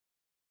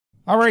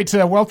All right,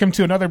 welcome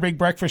to another Big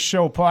Breakfast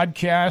Show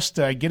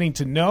podcast, Getting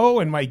to Know,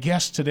 and my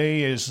guest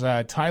today is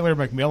Tyler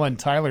McMillen.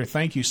 Tyler,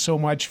 thank you so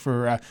much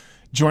for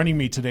joining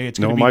me today. It's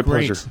going to be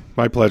great. Pleasure.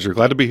 My pleasure.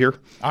 Glad to be here.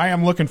 I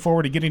am looking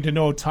forward to getting to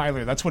know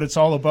Tyler. That's what it's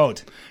all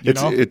about.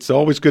 It's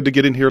always good to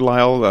get in here,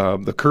 Lyle.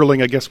 The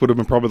curling, I guess, would have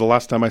been probably the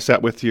last time I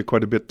sat with you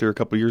quite a bit there a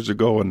couple of years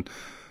ago, and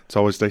it's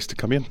always nice to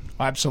come in.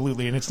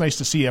 Absolutely, and it's nice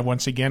to see you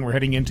once again. We're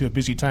heading into a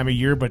busy time of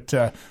year, but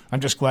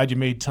I'm just glad you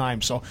made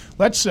time. So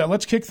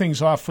let's kick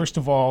things off. First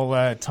of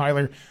all,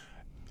 Tyler,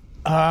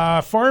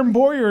 farm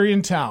boy or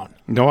in town?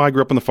 No, I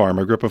grew up on the farm.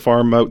 I grew up on a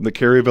farm out in the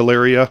Caryville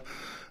area,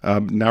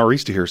 an hour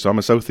east of here. So I'm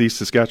a southeast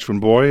Saskatchewan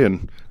boy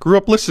and grew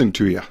up listening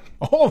to you.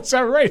 Oh, is that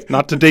right?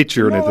 Not to date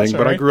you or anything,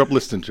 but right. I grew up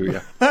listening to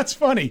you. That's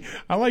funny.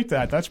 I like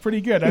that. That's pretty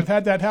good. I've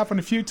had that happen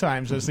a few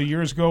times as the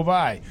years go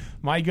by.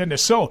 My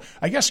goodness. So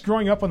I guess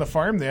growing up on the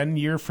farm then,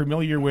 you're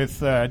familiar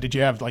with, did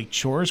you have like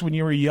chores when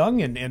you were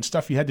young and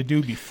stuff you had to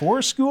do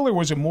before school, or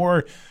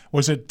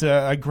was it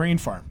a grain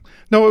farm?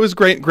 No, it was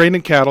grain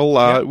and cattle.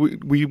 Yeah.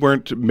 We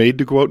weren't made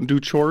to go out and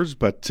do chores,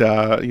 but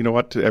you know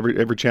what?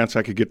 Every chance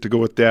I could get to go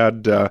with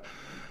Dad,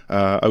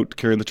 out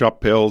carrying the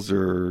chop pails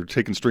or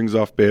taking strings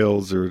off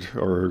bales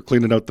or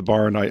cleaning out the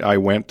barn, I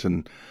went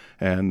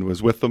and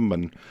was with them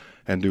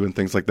and doing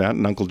things like that,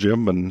 and Uncle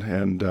Jim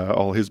and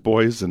all his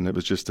boys, and it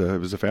was just it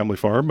was a family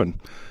farm, and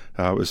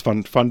it was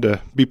fun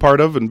to be part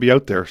of and be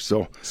out there.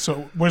 So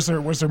was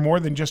there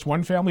more than just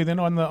one family then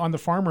on the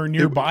farm, or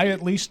nearby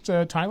at least,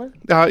 Tyler?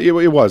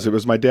 It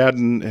was my dad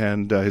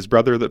and his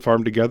brother that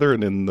farmed together,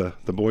 and then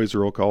the boys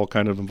are all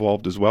kind of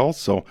involved as well.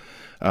 So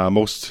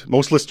most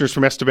listeners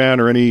from Estevan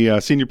or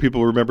any senior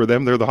people remember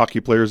them. They're the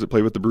hockey players that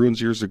played with the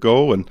Bruins years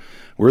ago, and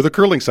we're the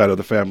curling side of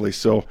the family.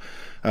 So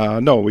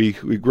no, we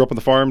grew up on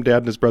the farm. Dad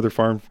and his brother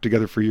farmed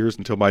together for years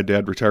until my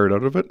dad retired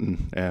out of it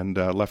and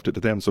left it to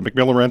them. So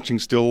McMillen Ranching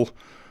still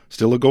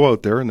a go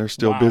out there, and they're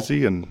still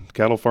busy and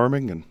cattle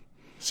farming. And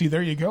see,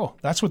 there you go.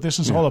 That's what this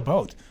is all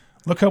about.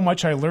 Look how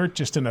much I learned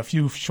just in a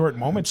few short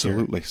moments.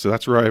 Absolutely. Here. So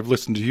that's where I've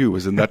listened to you,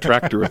 was in that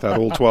tractor with that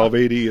old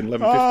 1280 and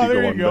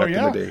 1150 going back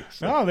in the day.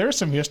 So. Oh, there's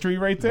some history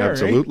right there.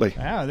 Absolutely. Right?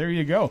 Yeah, there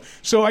you go.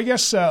 So I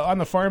guess on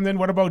the farm then,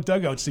 what about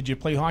dugouts? Did you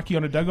play hockey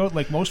on a dugout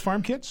like most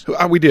farm kids?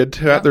 We did.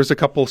 There's a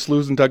couple of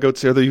sloughs and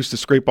dugouts there they used to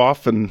scrape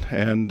off,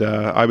 and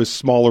I was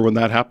smaller when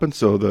that happened,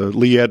 so the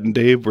Lee, Ed, and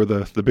Dave were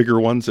the bigger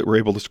ones that were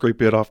able to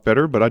scrape it off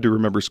better, but I do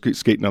remember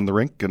skating on the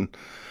rink, and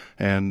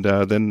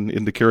then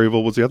into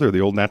Caryville was the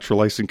old natural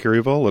ice in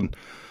Caryville,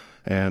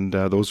 and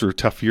those were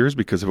tough years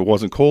because if it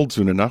wasn't cold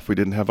soon enough, we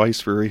didn't have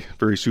ice very,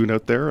 very soon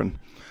out there. And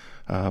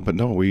but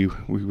no, we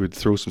would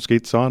throw some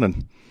skates on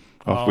and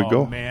off we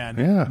go. Oh, man.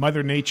 Yeah.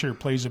 Mother Nature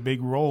plays a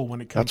big role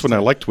when it comes That's when I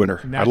liked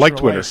winter. I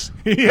liked winter.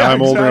 Yeah,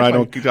 I'm older and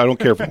exactly. I don't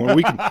care for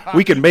winter.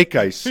 We can make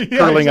ice,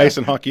 curling ice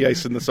and hockey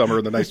ice in the summer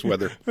in the nice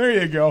weather. There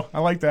you go. I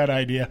like that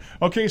idea.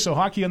 Okay, so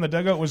hockey on the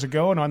dugout was a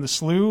go, and on the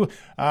slough,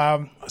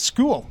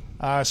 school.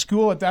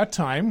 School at that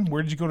time,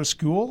 where did you go to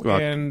school?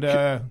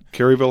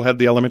 Caryville had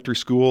the elementary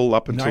school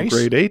up until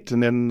grade 8,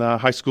 and then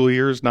high school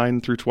years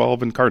 9 through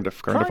 12 in Cardiff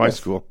High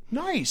School.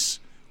 Nice.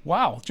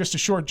 Wow, just a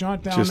short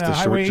jaunt down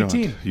Highway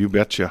 18. You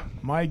betcha.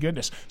 My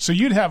goodness. So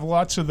you'd have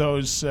lots of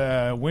those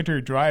winter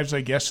drives,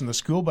 I guess, in the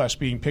school bus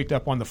being picked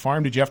up on the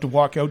farm. Did you have to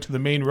walk out to the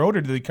main road,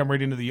 or did they come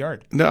right into the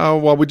yard? No,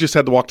 well, we just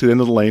had to walk to the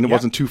end of the lane. It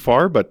wasn't too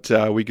far, but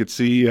we could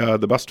see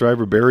the bus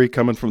driver, Barry,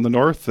 coming from the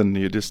north, and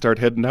you just start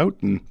heading out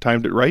and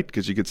timed it right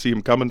because you could see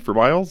him coming for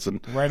miles.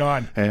 And right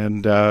on.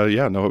 And,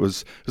 it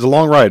was a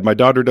long ride. My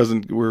daughter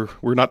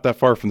we're not that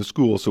far from the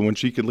school, so when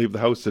she could leave the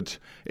house at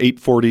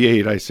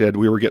 8:48, I said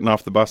we were getting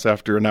off the bus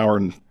after an hour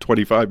and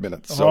 25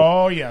 minutes. So.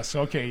 Oh, yes.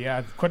 Okay,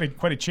 yeah.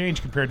 Quite a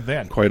change compared to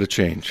then. Quite a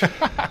change.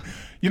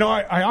 You know,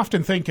 I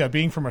often think,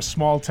 being from a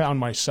small town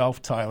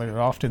myself, Tyler,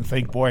 I often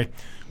think, boy,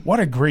 what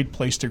a great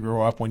place to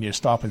grow up when you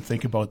stop and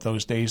think about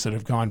those days that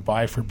have gone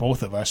by for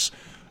both of us.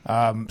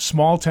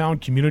 Small town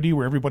community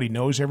where everybody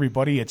knows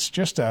everybody. It's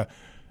just I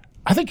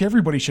think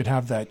everybody should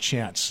have that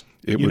chance.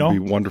 It would be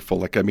wonderful.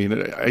 Like, I mean,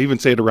 I even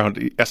say it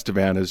around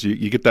Estevan, is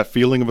you get that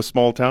feeling of a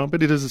small town,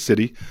 but it is a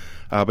city.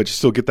 But you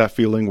still get that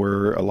feeling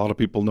where a lot of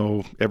people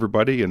know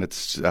everybody, and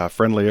it's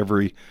friendly.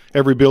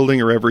 Every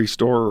building or every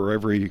store or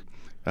every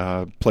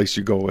place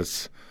you go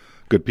is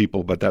good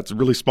people. But that's a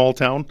really small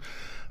town.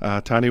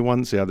 Tiny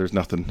ones, there's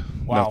nothing.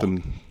 Wow.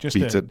 Nothing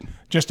beats it.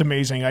 Just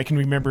amazing. I can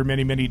remember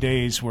many, many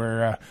days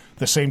where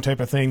the same type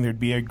of thing. There'd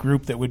be a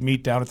group that would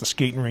meet down at the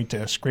skating rink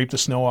to scrape the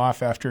snow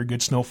off after a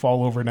good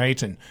snowfall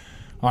overnight, and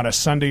on a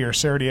Sunday or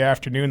Saturday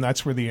afternoon,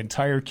 that's where the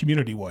entire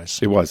community was.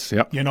 It was,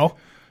 yeah. You know?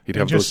 You'd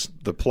have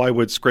the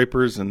plywood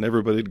scrapers, and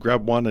everybody'd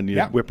grab one, and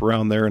you'd whip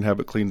around there and have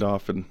it cleaned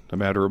off in a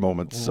matter of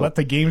moments. So. Let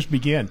the games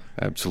begin.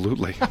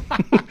 Absolutely.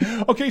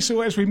 Okay,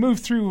 so as we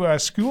move through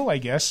school, I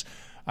guess,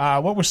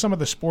 What were some of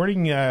the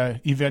sporting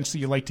events that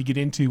you like to get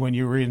into when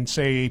you were in,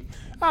 say,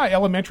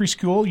 elementary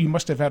school? You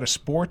must have had a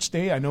sports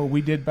day. I know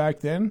we did back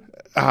then.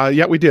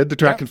 Yeah, we did the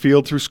track and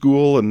field through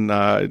school, and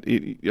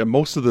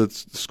most of the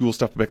school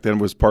stuff back then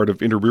was part of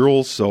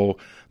intramurals, so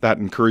that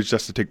encouraged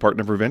us to take part in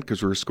every event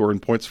because we were scoring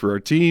points for our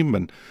team.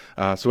 And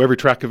so every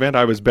track event,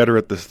 I was better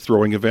at the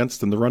throwing events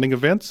than the running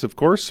events, of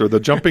course, or the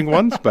jumping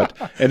ones. But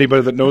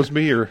anybody that knows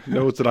me or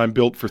knows that I'm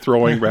built for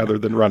throwing rather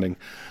than running.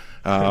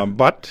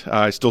 But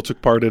I still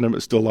took part in them. It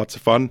was still lots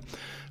of fun.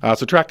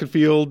 So track and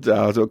field,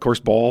 of course,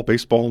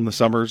 baseball in the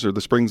summers or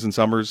the springs and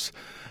summers.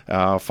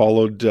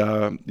 Followed,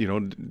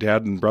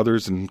 dad and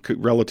brothers and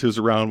relatives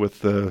around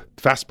with the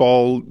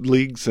fastball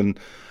leagues, and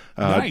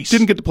nice.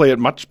 Didn't get to play it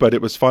much, but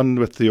it was fun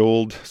with the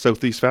old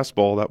Southeast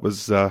fastball. That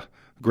was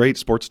great.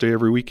 Sports day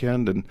every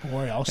weekend,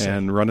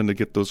 and running to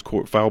get those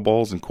foul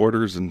balls and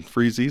quarters and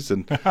freezies,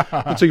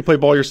 and so you play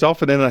ball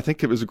yourself. And then I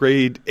think it was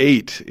grade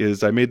 8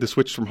 is I made the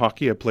switch from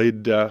hockey. I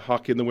played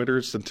hockey in the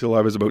winters until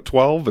I was about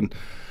 12,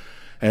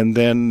 and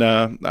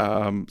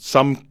then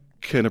some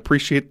can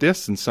appreciate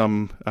this and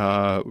some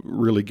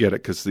really get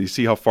it because you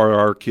see how far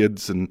our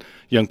kids and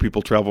young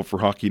people travel for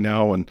hockey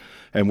now, and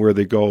where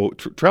they go.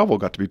 Travel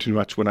got to be too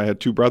much when I had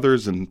 2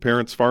 brothers and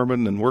parents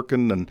farming and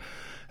working,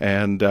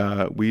 and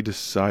we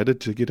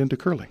decided to get into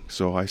curling.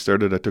 So I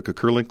took a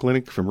curling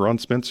clinic from Ron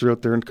Spencer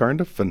out there in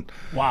Cardiff, and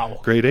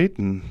grade 8,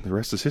 and the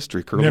rest is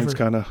history. Curling's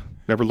kind of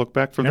never looked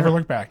back from there. Never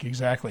looked back,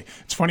 exactly.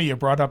 It's funny you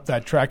brought up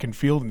that track and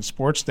field and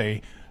sports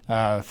day.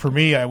 For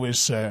me, I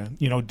was,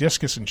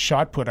 discus and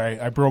shot put.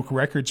 I broke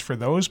records for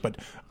those, but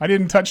I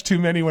didn't touch too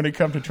many when it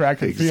comes to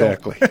track and field.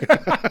 Exactly.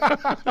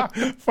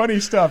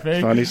 Funny stuff,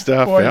 eh? Funny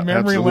stuff. Boy, yeah,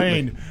 memory absolutely.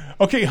 lane.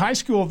 Okay, high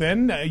school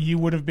then. You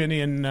would have been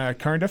in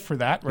Cardiff for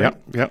that, right?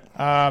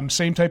 Yeah.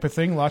 Same type of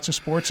thing, lots of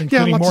sports,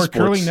 including lots more of sports.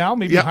 curling now,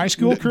 maybe high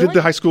school curling? Did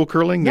the high school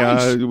curling.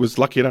 Nice. Was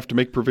lucky enough to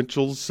make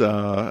provincials. It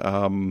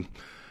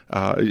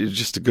was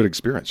just a good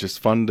experience. Just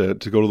fun to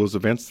go to those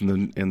events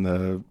in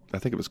the I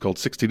think it was called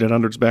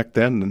 1600s back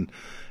then,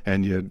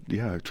 and you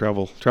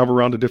travel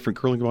around to different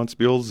curling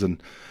bonspiels,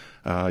 and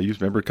you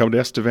remember coming to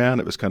Estevan.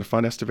 It was kind of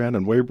fun, Estevan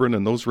and Weyburn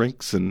and those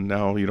rinks, and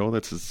now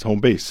that's its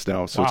home base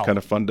now. So It's kind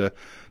of fun to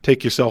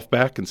take yourself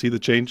back and see the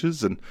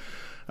changes. And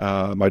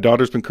my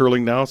daughter's been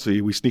curling now, so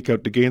we sneak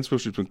out to Gainesville.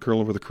 She's been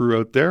curling with a crew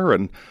out there,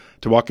 and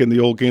to walk in the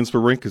old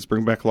Gainesville rink is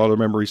bring back a lot of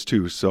memories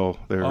too. So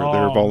they're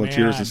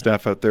volunteers and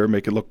staff out there,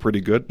 make it look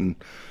pretty good. And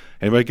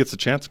anybody gets a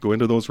chance, go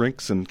into those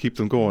rinks and keep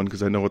them going,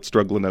 because I know it's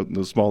struggling out in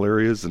those small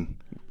areas. And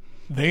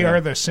they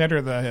are the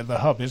center, the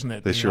hub, isn't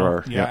it? They sure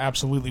are. Yeah,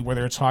 absolutely.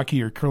 Whether it's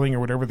hockey or curling or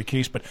whatever the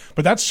case, but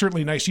that's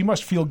certainly nice. You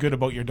must feel good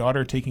about your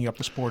daughter taking up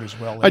the sport as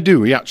well. I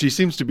do. Yeah, she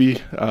seems to be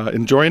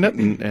enjoying it,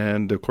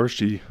 and of course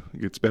she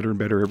gets better and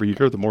better every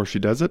year the more she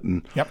does it.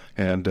 And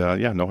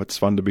it's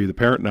fun to be the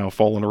parent now,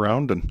 following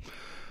around, and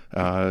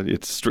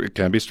it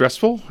can be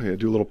stressful. You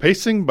do a little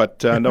pacing,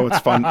 but no, it's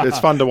fun. It's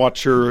fun to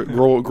watch her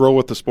grow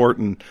with the sport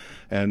and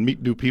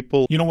meet new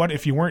people. You know what?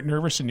 If you weren't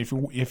nervous and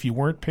if you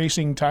weren't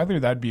pacing, Tyler,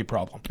 that'd be a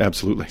problem.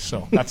 Absolutely.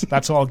 So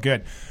that's all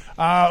good.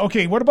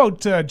 Okay, what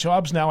about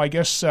jobs now? I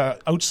guess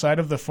outside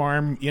of the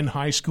farm in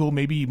high school,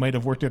 maybe you might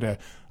have worked at a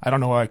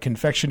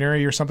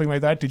confectionery or something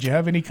like that. Did you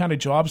have any kind of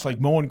jobs like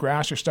mowing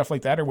grass or stuff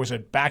like that, or was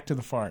it back to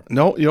the farm?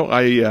 No,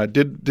 I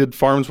did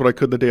farms what I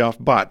could the day off,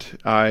 but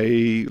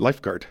I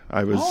lifeguard.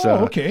 I was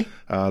okay.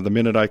 The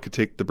minute I could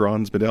take the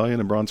bronze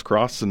medallion and bronze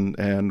cross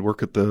and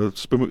work at the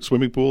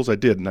swimming pools, I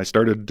did. And I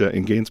started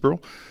in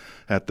Gainsborough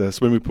at the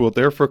swimming pool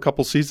there for a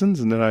couple seasons,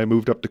 and then I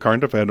moved up to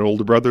Cardiff. I had an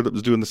older brother that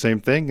was doing the same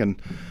thing,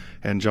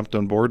 and jumped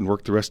on board and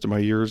worked the rest of my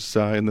years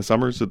in the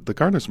summers at the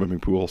Cardiff swimming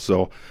pool.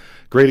 So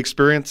great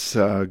experience,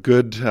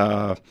 good.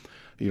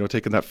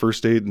 Taking that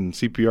first aid and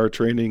CPR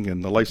training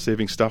and the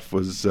life-saving stuff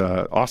was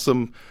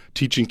awesome.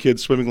 Teaching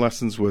kids swimming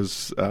lessons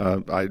was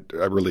I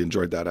really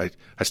enjoyed that. I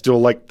still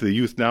like the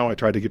youth now. I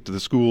try to get to the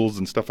schools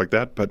and stuff like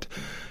that, but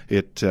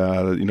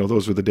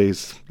those were the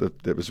days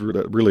that was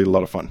really a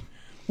lot of fun.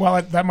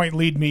 Well, that might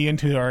lead me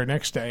into our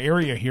next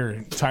area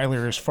here,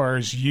 Tyler, as far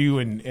as you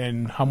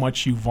and how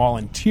much you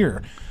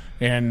volunteer.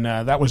 And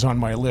that was on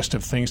my list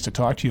of things to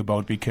talk to you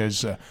about,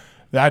 because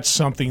that's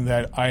something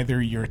that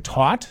either you're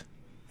taught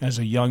as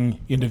a young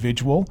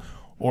individual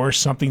or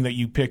something that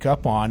you pick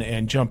up on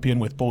and jump in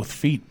with both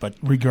feet, but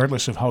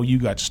regardless of how you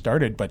got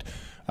started. But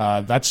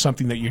that's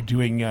something that you're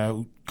doing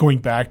going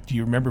back. Do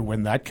you remember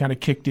when that kind of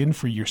kicked in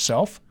for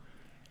yourself?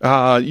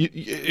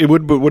 It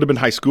would have been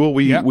high school.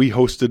 We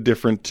hosted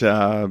different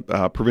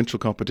provincial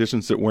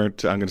competitions that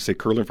weren't, I'm going to say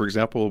curling, for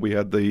example. We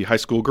had the high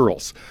school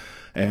girls.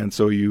 And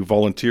so you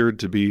volunteered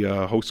to be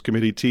a host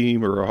committee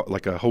team or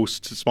like a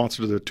host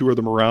sponsor to tour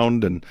them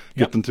around and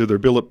get them to their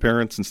billet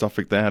parents and stuff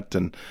like that.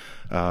 And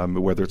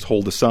whether it's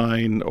hold a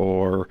sign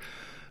or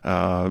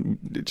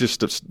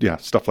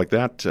stuff like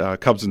that.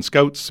 Cubs and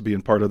Scouts,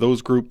 being part of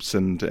those groups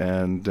and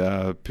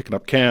picking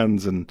up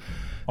cans and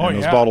and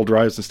those bottle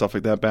drives and stuff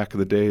like that back in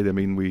the day. I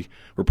mean, we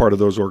were part of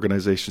those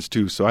organizations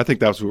too. So I think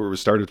that's where it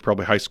started,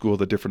 probably high school,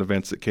 the different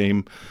events that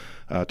came,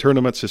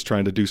 tournaments, just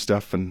trying to do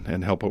stuff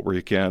and help out where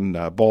you can.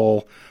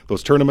 Ball,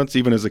 those tournaments,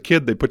 even as a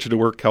kid, they put you to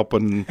work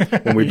helping.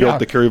 When we built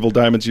the Caryville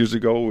Diamonds years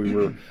ago, we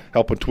were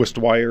helping twist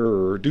wire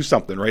or do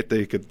something, right?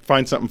 They could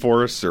find something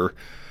for us, or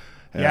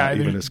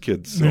even as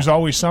kids. So. There's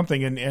always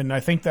something, and I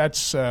think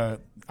that's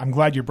I'm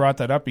glad you brought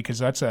that up, because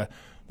that's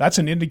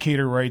an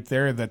indicator right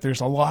there that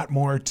there's a lot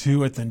more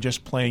to it than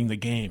just playing the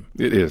game.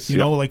 It is. You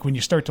know, like when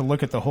you start to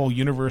look at the whole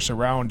universe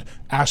around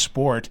a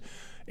sport,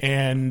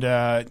 and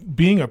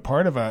being a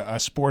part of a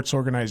sports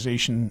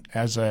organization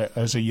as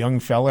a young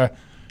fella,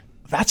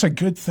 that's a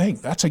good thing.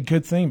 That's a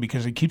good thing,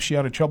 because it keeps you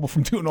out of trouble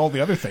from doing all the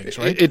other things,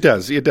 right? It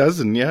does. It does.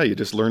 And, you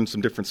just learn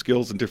some different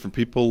skills and different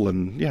people.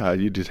 And,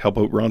 you'd help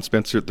out Ron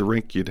Spencer at the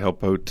rink. You'd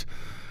help out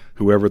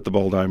whoever at the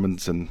Ball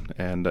Diamonds. And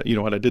you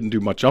know what, I didn't do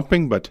much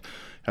jumping, but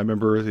I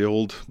remember the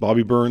old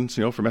Bobby Burns,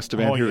 from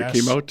Estevan that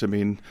came out. I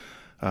mean,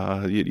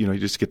 you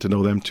just get to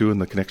know them too,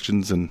 and the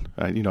connections. And,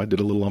 I did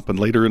a little lumping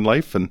later in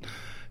life, and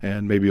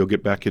maybe I'll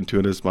get back into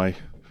it as my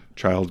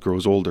child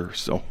grows older.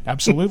 So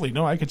absolutely.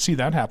 No, I could see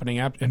that happening.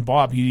 And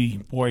Bob,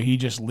 he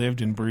just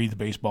lived and breathed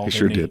baseball. He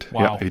sure did.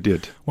 Wow. Yeah, he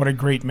did. What a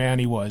great man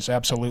he was.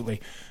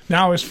 Absolutely.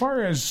 Now, as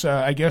far as,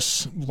 I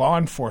guess, law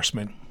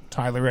enforcement,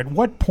 Tyler, at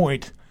what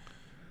point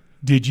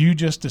did you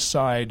just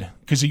decide,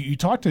 because you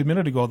talked a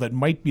minute ago that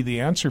might be the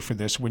answer for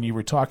this when you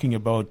were talking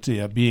about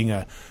being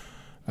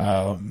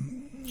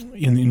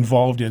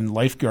involved in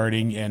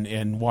lifeguarding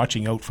and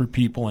watching out for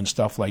people and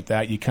stuff like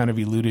that. You kind of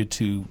alluded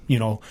to,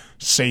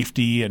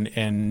 safety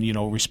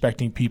and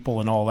respecting people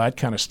and all that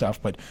kind of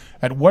stuff. But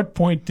at what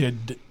point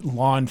did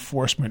law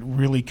enforcement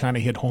really kind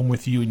of hit home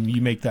with you and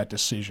you make that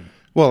decision?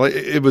 Well,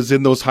 it was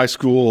in those high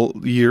school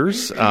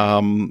years.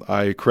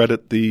 I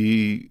credit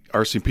the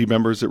RCMP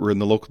members that were in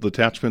the local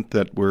detachment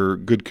that were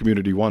good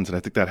community ones, and I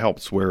think that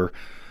helps, where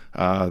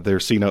they're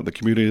seen out in the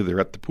community, they're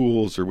at the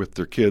pools, or with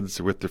their kids,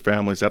 or with their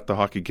families at the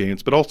hockey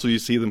games, but also you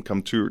see them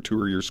come tour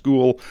your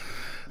school.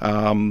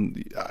 From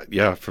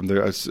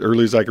there, as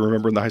early as I can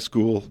remember in the high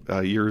school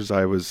years,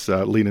 I was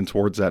leaning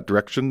towards that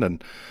direction,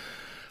 and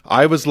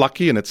I was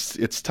lucky, and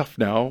it's tough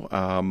now.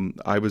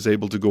 I was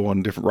able to go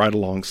on different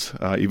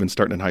ride-alongs, even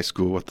starting in high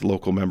school with the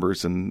local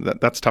members, and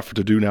that's tougher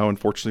to do now,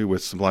 unfortunately,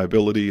 with some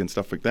liability and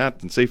stuff like that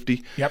and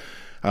safety. Yep.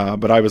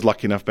 But I was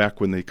lucky enough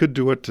back when they could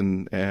do it,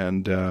 and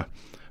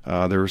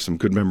there were some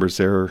good members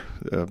there,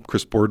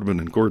 Chris Boardman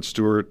and Gord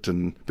Stewart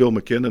and Bill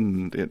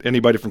McKinnon. And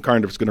anybody from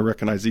Cardiff is going to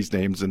recognize these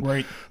names. And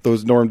right.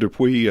 Those Norm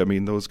Dupuis, I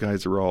mean, those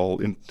guys are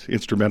all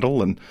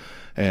instrumental,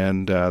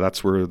 and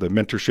that's where the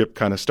mentorship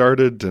kind of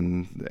started.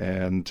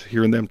 And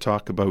hearing them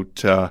talk about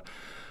the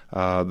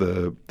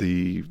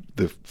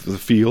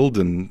field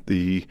and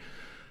the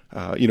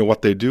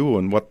what they do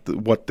and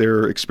what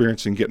they're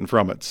experiencing getting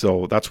from it.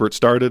 So that's where it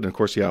started. And of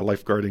course,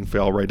 lifeguarding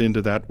fell right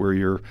into that, where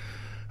you're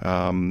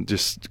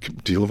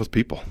just dealing with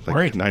people. Like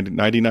right.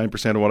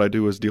 99% of what I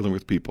do is dealing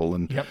with people,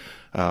 and yep.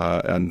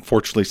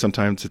 Unfortunately,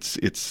 sometimes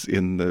it's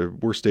in the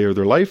worst day of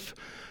their life.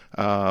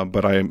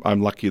 But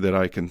I'm lucky that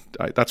I can.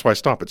 That's why I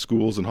stop at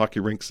schools and hockey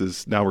rinks.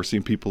 Is now we're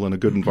seeing people in a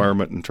good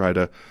environment and try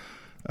to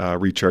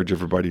recharge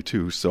everybody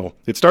too. So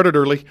it started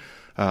early.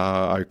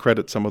 I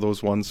credit some of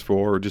those ones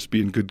for just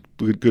being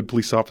good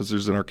police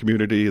officers in our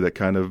community that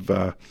kind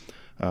of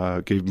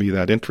gave me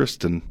that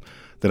interest, and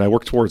then I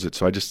worked towards it.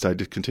 So I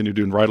did continue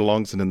doing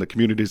ride-alongs, and in the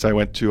communities I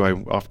went to,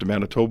 off to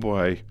Manitoba,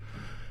 I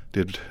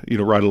did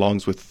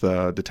ride-alongs with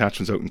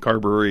detachments out in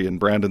Carberry and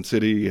Brandon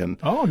City, and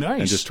oh,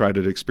 nice, and just tried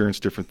to experience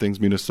different things,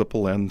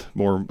 municipal and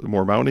more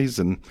Mounties,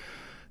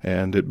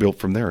 and it built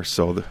from there.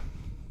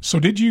 So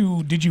did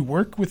you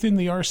work within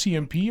the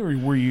RCMP, or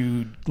were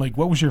you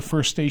what was your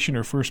first station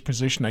or first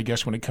position, I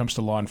guess, when it comes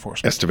to law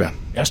enforcement?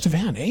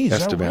 Estevan, hey,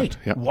 is that right?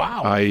 Yeah.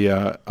 Wow.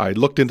 I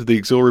looked into the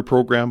auxiliary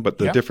program, but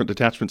the yep. different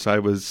detachments I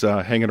was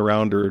hanging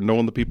around or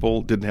knowing the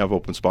people didn't have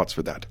open spots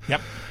for that.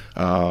 Yep.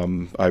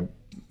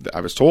 I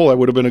was told I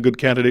would have been a good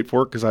candidate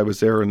for it because I was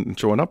there and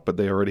showing up, but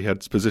they already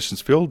had positions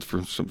filled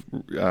for some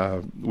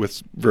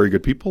with very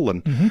good people,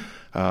 and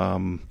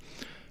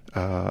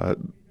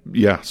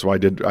so I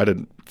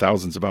did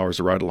thousands of hours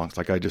of ride-alongs.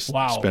 Like I just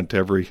spent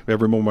every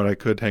moment I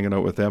could hanging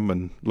out with them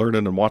and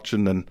learning and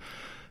watching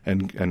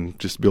and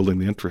just building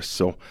the interest.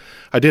 So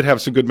I did have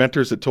some good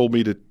mentors that told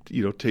me to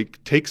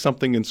take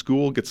something in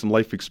school, get some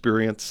life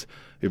experience.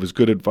 It was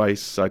good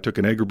advice. I took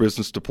an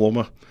agribusiness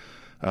diploma.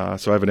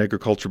 So I have an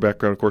agriculture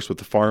background, of course, with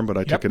the farm, but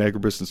I took an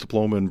agribusiness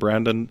diploma in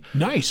Brandon.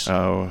 Nice.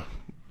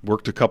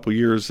 Worked a couple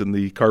years in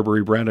the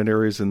Carberry, Brandon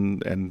areas,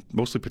 and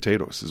mostly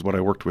potatoes is what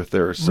I worked with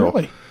there. So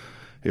really?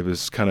 It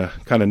was kind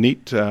of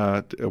neat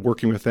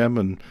working with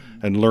them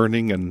and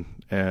learning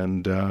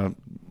and I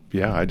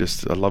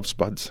love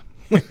spuds.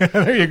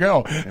 There you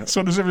go. Yeah.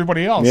 So does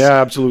everybody else. Yeah,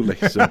 absolutely.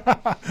 So.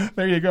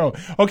 There you go.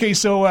 Okay,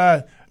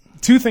 so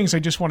two things I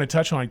just want to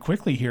touch on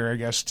quickly here, I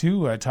guess,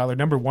 too, Tyler.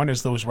 Number one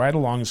is those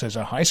ride-alongs as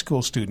a high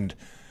school student.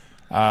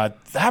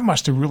 That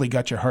must have really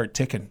got your heart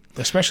ticking,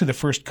 especially the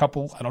first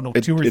couple, I don't know,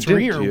 two or It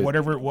three did. or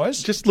whatever it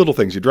was. Just little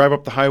things. You drive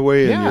up the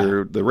highway Yeah.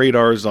 and the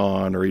radar's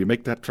on, or you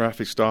make that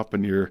traffic stop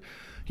and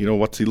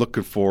what's he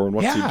looking for and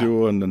what's he Yeah.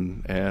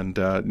 doing, and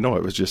no,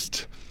 it was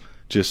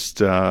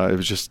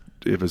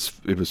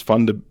it was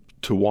fun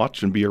to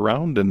watch and be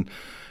around and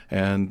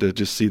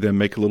just see them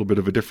make a little bit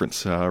of a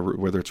difference,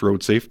 whether it's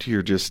road safety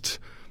or just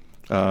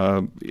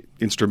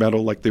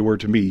instrumental like they were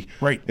to me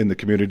Right. in the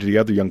community. The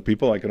other young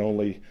people, I can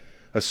only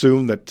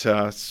assume that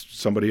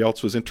somebody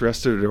else was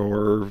interested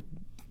or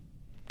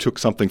took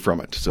something from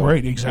it. So,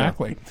 Right,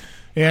 exactly.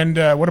 And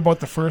what about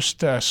the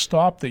first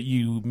stop that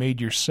you made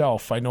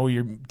yourself? I know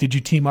did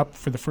you team up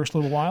for the first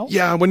little while?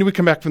 Yeah, when we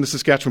come back from the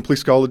Saskatchewan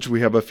Police College,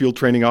 we have a field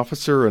training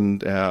officer,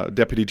 and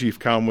Deputy Chief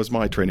Cowan was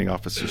my training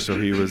officer. So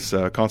he was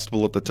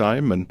constable at the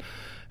time,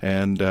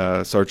 and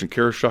Sergeant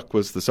Karashuk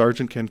was the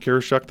sergeant, Ken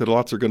Karashuk, that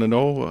lots are going to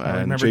know. I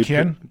and remember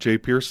Ken. Jay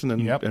Pearson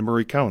and, Yep. and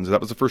Murray Cowan. So that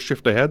was the first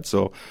shift I had.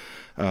 So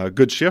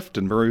good shift,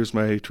 and Murray was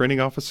my training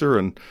officer,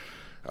 and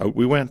out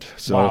we went.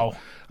 So Wow.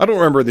 I don't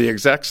remember the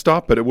exact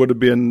stop, but it would have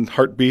been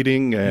heart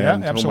beating,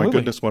 and oh absolutely. my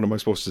goodness, what am I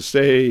supposed to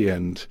say?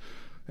 And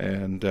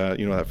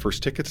that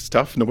first ticket is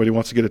tough. Nobody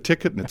wants to get a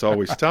ticket, and it's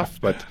always tough.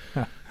 But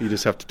you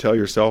just have to tell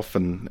yourself,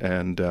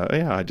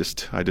 I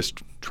just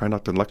try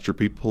not to lecture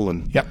people,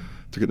 and Yep.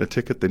 to get a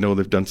ticket, they know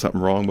they've done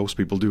something wrong. Most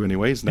people do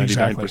anyways,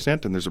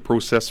 99%, and there's a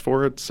process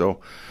for it.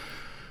 So.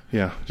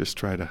 Yeah, just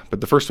try to.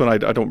 But the first one I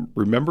don't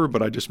remember,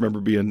 but I just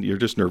remember you're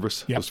just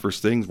nervous. Yep. Those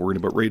first things, worrying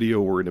about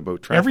radio, worrying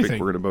about traffic, Everything.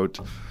 worrying about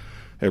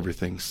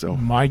everything. So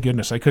My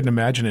goodness, I couldn't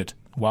imagine it.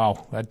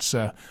 Wow, that's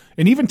and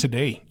even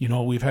today,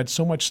 we've had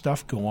so much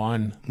stuff go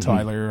on,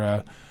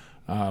 Tyler.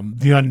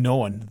 The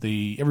unknown.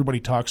 Everybody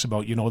talks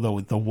about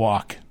the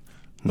walk,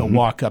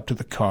 walk up to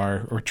the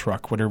car or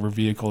truck, whatever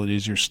vehicle it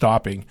is you're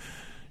stopping,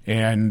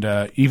 and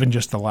even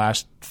just the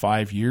last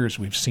 5 years,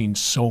 we've seen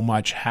so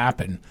much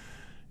happen.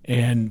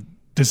 And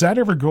does that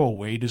ever go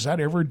away? Does that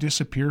ever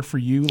disappear for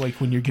you, like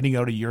when you're getting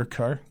out of your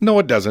car? No,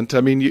 it doesn't. I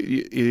mean,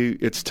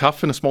 it's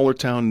tough in a smaller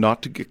town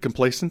not to get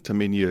complacent. I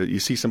mean, you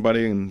see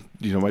somebody and,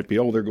 might be,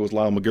 there goes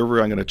Lyle McGiver.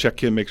 I'm going to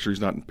check him, make sure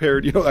he's not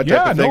impaired, that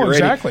type of thing. No, or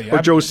exactly. Or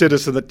Joe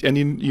Citizen,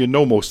 and you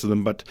know most of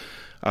them, but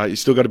you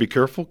still got to be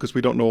careful because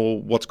we don't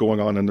know what's going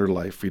on in their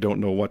life. We don't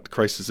know what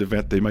crisis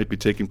event they might be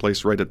taking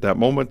place right at that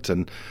moment,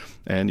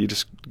 and you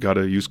just got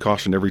to use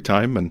caution every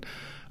time. And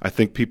I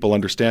think people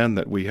understand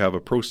that we have a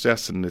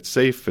process and it's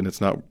safe, and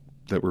it's not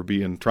that we're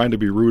trying to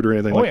be rude or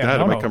anything like that.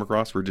 It might come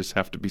across. We just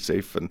have to be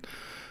safe,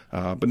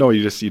 but no,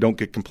 you don't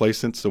get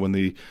complacent. So when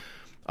the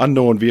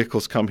unknown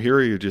vehicles come here,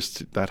 you're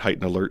just that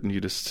heightened alert, and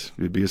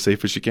you'd be as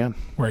safe as you can.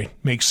 Right,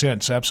 makes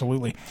sense,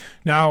 absolutely.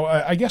 Now,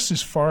 I guess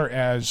as far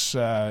as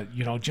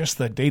just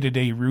the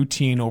day-to-day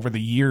routine over the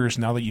years,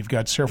 now that you've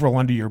got several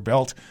under your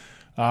belt,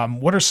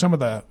 what are some of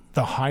the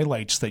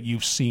highlights that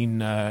you've seen,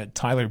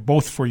 Tyler,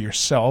 both for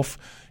yourself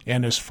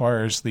and as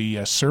far as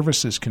the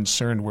service is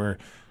concerned, where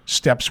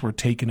steps were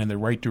taken in the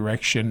right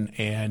direction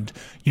and,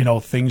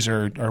 things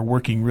are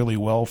working really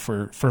well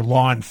for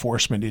law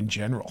enforcement in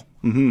general?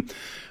 Mm-hmm.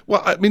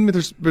 Well, I mean,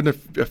 there's been a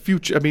few.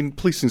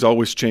 Policing's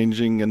always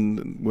changing,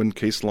 and when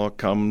case law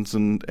comes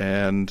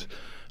and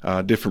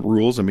different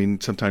rules, I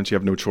mean, sometimes you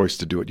have no choice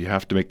to do it. You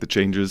have to make the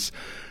changes.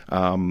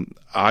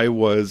 I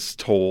was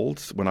told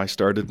when I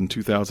started in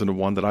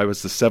 2001 that I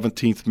was the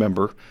 17th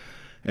member,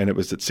 and it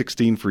was at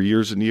 16 for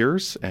years and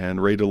years.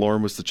 And Ray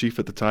DeLorme was the chief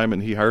at the time,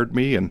 and he hired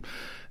me,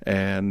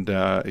 and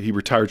he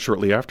retired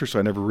shortly after, so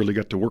I never really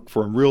got to work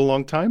for him real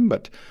long time.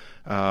 But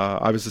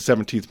I was the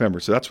 17th member,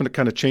 so that's when it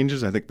kind of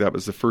changes. I think that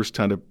was the first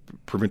kind of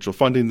provincial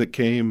funding that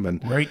came,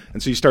 and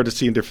so you started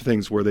seeing different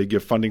things where they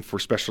give funding for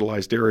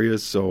specialized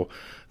areas. So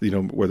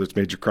whether it's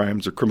major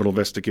crimes or criminal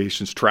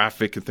investigations,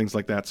 traffic, and things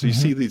like that. So you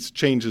see these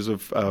changes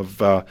of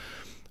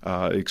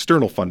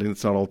external funding.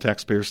 It's not all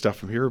taxpayer stuff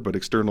from here, but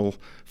external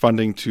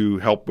funding to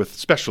help with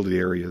specialty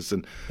areas.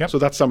 And so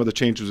that's some of the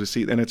changes we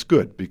see. And it's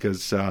good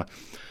because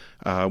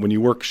when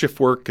you work shift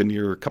work and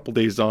you're a couple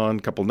days on,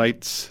 a couple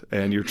nights,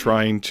 and you're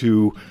trying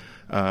to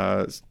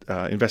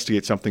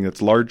investigate something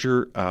that's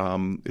larger,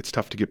 it's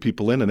tough to get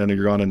people in, and then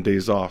you're on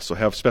days off. So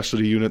have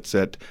specialty units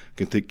that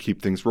can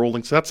keep things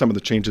rolling. So that's some of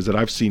the changes that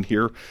I've seen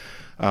here.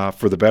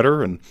 For the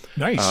better, and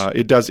nice.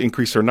 It does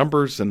increase our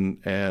numbers, and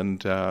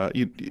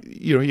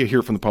you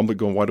hear from the public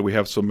going, "Why do we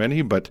have so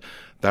many?" But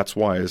that's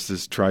why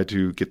is try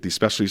to get these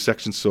specialty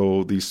sections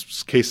so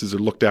these cases are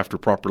looked after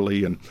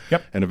properly and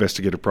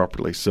investigated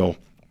properly. So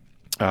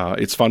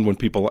it's fun when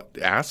people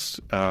ask.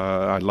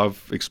 I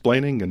love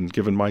explaining and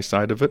giving my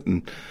side of it,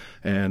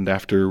 and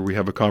after we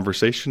have a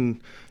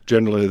conversation,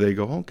 generally they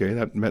go, "Okay,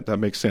 that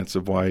makes sense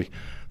of why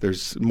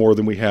there's more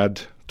than we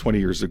had 20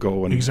 years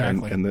ago and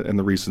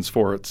the reasons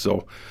for it."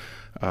 So,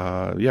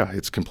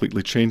 it's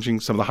completely changing.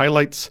 Some of the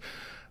highlights,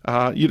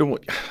 I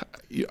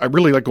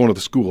really like going to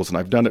the schools, and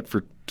I've done it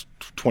for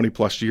 20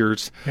 plus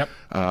years.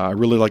 I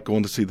really like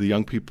going to see the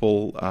young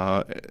people.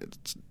 I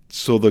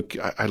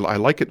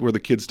like it where the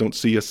kids don't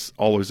see us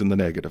always in the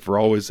negative.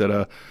 We're always at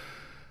a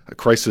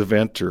crisis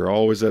event or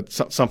always at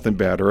something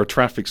bad or a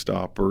traffic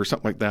stop or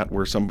something like that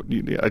where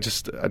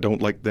I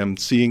don't like them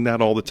seeing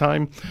that all the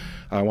time.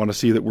 I want to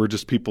see that we're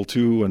just people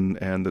too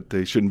and that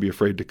they shouldn't be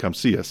afraid to come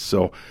see us.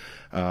 So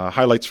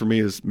highlights for me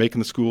is making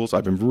the schools.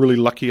 I've been really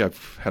lucky.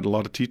 I've had a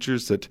lot of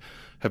teachers that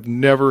have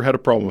never had a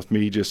problem with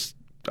me.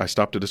 I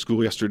stopped at a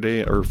school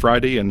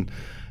Friday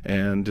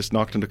and just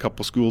knocked on a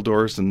couple school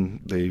doors,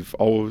 and they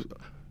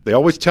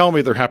always tell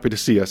me they're happy to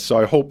see us. So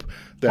I hope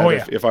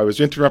that if I was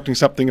interrupting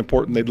something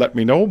important, they'd let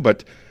me know.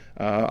 But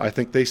I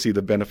think they see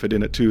the benefit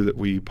in it too, that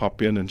we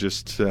pop in and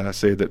just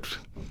say that,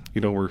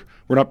 we're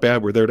not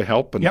bad. We're there to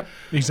help. And, yep,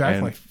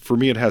 exactly. And for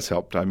me, it has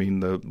helped. I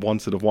mean, the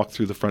ones that have walked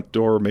through the front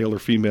door, male or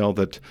female,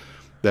 that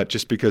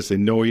just because they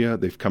know you,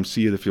 they've come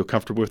see you, they feel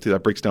comfortable with you,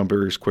 that breaks down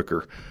barriers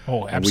quicker.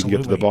 Oh, absolutely. And we can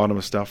get to the bottom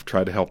of stuff,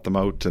 try to help them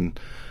out, and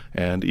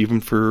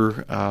even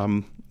for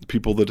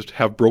people that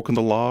have broken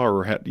the law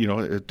or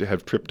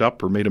have tripped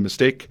up or made a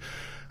mistake,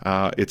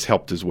 it's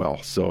helped as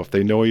well. So if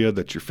they know you,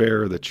 that you're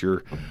fair, that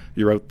you're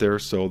out there.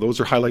 So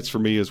those are highlights for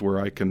me, is where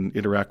I can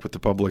interact with the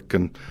public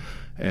and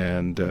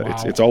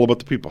wow. It's all about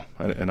the people,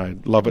 and I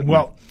love it.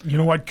 Well, you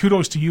know what?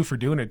 Kudos to you for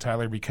doing it,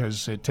 Tyler,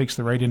 because it takes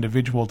the right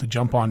individual to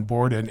jump on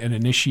board and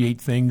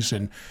initiate things,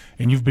 and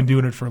you've been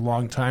doing it for a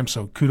long time,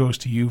 so kudos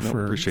to you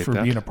for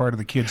being a part of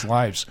the kids'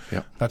 lives.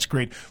 Yeah. That's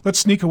great. Let's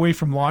sneak away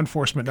from law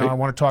enforcement now. Okay. I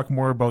want to talk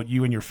more about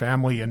you and your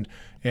family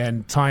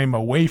and time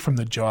away from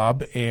the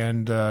job,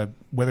 and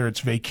whether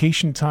it's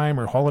vacation time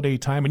or holiday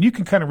time. And you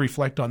can kind of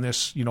reflect on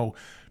this,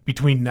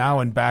 between now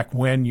and back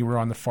when you were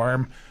on the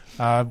farm.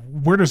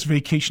 Where does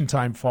vacation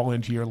time fall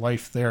into your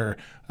life there?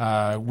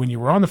 When you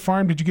were on the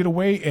farm, did you get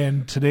away?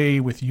 And today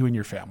with you and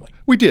your family?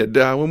 We did.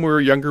 When we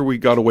were younger, we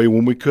got away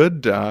when we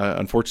could.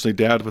 Unfortunately,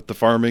 Dad, with the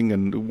farming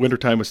and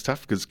wintertime was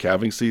tough because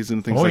calving season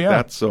and things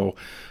that. So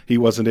he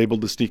wasn't able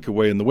to sneak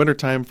away in the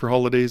wintertime for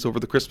holidays over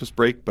the Christmas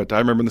break. But I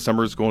remember in the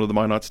summers going to the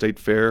Minot State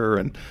Fair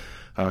and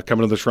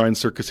coming to the Shrine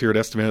Circus here at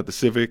Estevan at the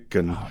Civic,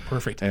 and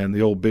perfect, and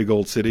the big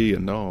old city,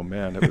 and oh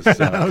man, it was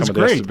coming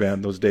to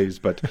Estevan those days.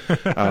 But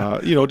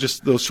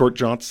just those short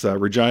jaunts,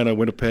 Regina,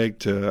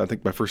 Winnipeg. I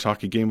think my first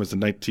hockey game was in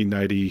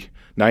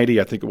 1990,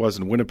 I think it was,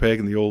 in Winnipeg,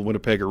 in the old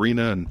Winnipeg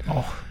Arena,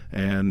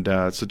 and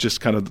so just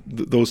kind of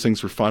those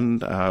things were fun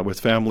with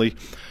family.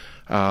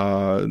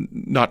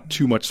 Not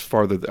too much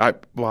farther.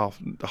 The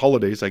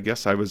holidays, I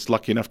guess. I was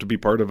lucky enough to be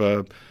part of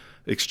a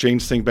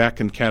exchange thing back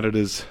in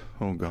Canada's,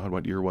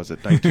 what year was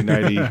it?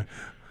 1990,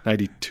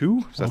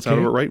 92? Does that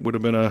sound about right? Would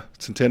have been a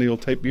centennial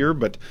type year,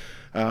 but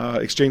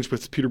exchange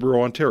with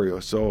Peterborough, Ontario.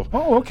 So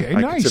I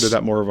nice. Consider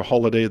that more of a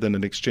holiday than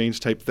an exchange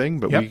type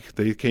thing. But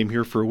they came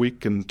here for a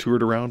week and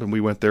toured around, and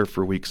we went there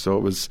for a week. So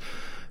it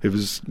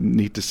was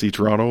neat to see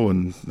Toronto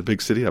and the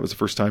big city. That was the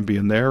first time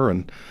being there,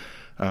 and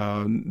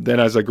then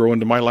as I grow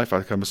into my life,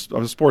 I'm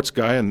a sports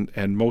guy,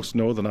 and most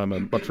know that I'm a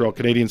Montreal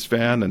Canadiens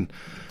fan,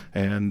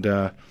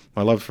 and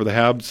my love for the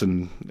Habs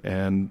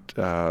and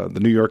the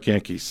New York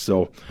Yankees.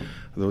 So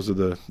those are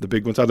the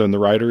big ones, other than the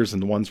Riders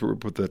and the ones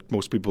that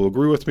most people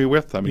agree with me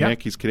with. I'm a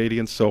Yankees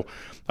Canadian, so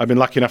I've been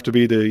lucky enough to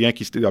be the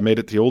Yankees. I made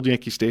it to the old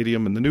Yankee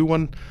Stadium and the new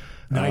one.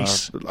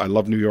 Nice. I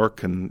love New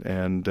York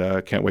and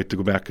can't wait to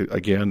go back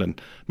again.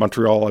 And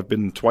Montreal, I've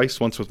been twice,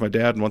 once with my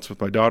dad and once with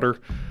my daughter,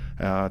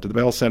 to the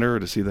Bell Center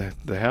to see the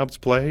Habs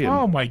play. And,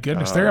 oh my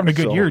goodness, they're having a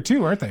good year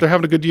too, aren't they? They're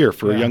having a good year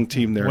for a young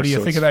team there. What do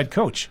you think of that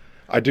coach?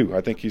 I do.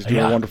 I think he's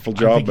doing a wonderful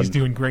job. I think he's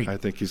doing great. I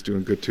think he's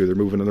doing good too. They're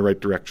moving in the right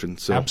direction.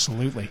 So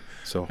absolutely.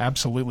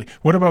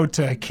 What about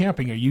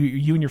camping? Are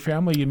you and your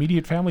family,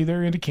 immediate family,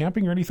 there into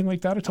camping or anything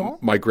like that at all?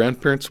 My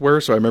grandparents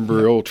were. So I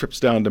remember old trips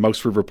down to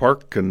Mouse River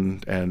Park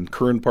and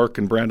Curran Park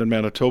in Brandon,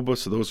 Manitoba.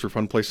 So those were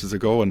fun places to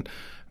go. And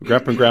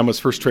Grandpa and Grandma's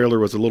first trailer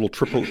was a little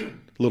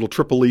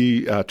triple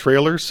E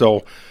trailer.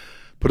 So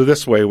put it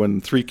this way,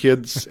 when 3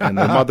 kids and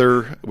their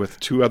mother with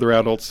 2 other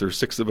adults, there's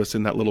 6 of us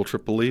in that little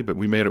triple E, but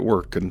we made it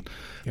work. And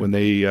when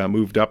they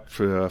moved up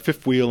for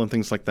fifth wheel and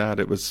things like that,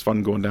 it was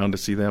fun going down to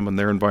see them and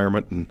their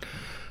environment. And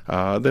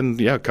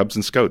then, Cubs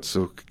and Scouts.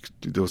 So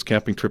those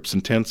camping trips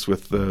and tents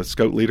with the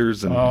Scout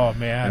leaders and all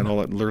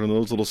that, learning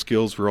those little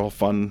skills were all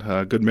fun,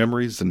 good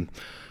memories. And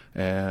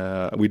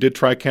we did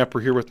try camper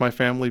here with my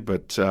family,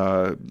 but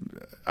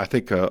I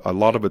think a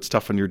lot of it's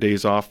tough on your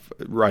days off,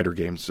 rider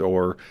games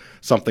or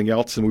something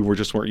else, and we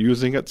weren't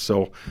using it.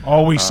 So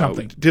always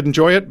something. Did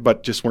enjoy it,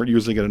 but just weren't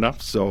using it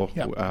enough. So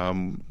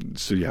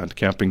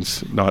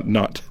camping's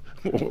not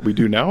what we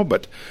do now.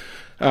 But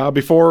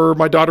before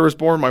my daughter was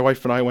born, my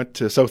wife and I went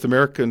to South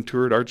America and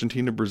toured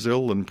Argentina,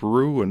 Brazil, and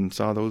Peru, and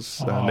saw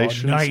those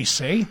nations.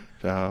 Nice, eh?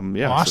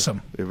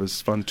 Awesome. So it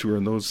was fun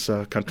touring those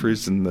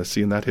countries and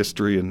seeing that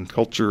history and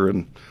culture,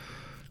 and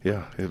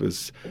it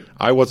was.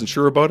 I wasn't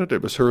sure about it.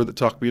 It was her that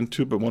talked me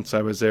into it, but once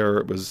I was there,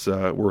 it was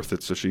worth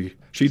it. So she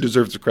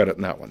deserves the credit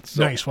in that one.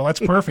 So. Nice. Well, that's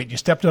perfect. You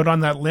stepped out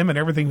on that limb, and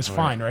everything was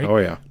fine, right? Oh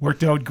yeah,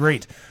 worked out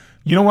great.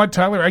 You know what,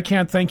 Tyler? I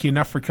can't thank you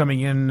enough for coming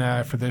in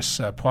for this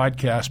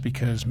podcast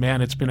because,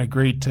 man, it's been a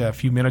great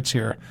few minutes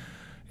here,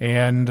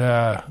 and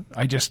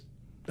I just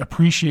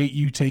appreciate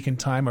you taking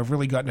time. I've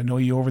really gotten to know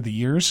you over the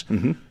years.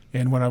 Mm-hmm.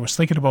 And when I was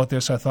thinking about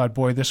this, I thought,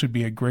 boy, this would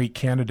be a great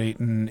candidate.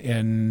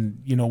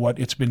 And you know what?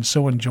 It's been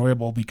so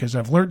enjoyable because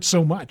I've learned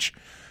so much.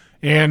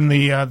 And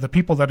the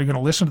people that are going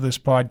to listen to this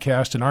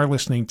podcast and are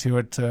listening to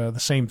it, the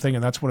same thing.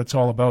 And that's what it's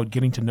all about,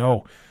 getting to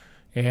know.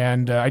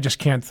 And I just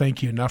can't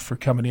thank you enough for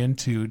coming in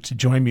to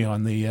join me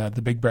on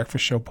the Big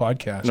Breakfast Show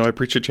podcast. No, I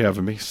appreciate you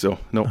having me. So,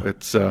 no,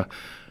 it's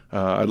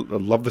I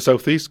love the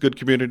Southeast, good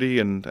community,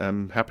 and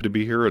I'm happy to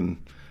be here. And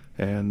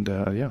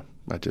yeah,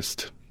 I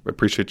just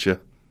appreciate you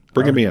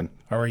bringing me in.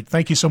 All right.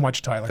 Thank you so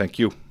much, Tyler. Thank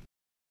you.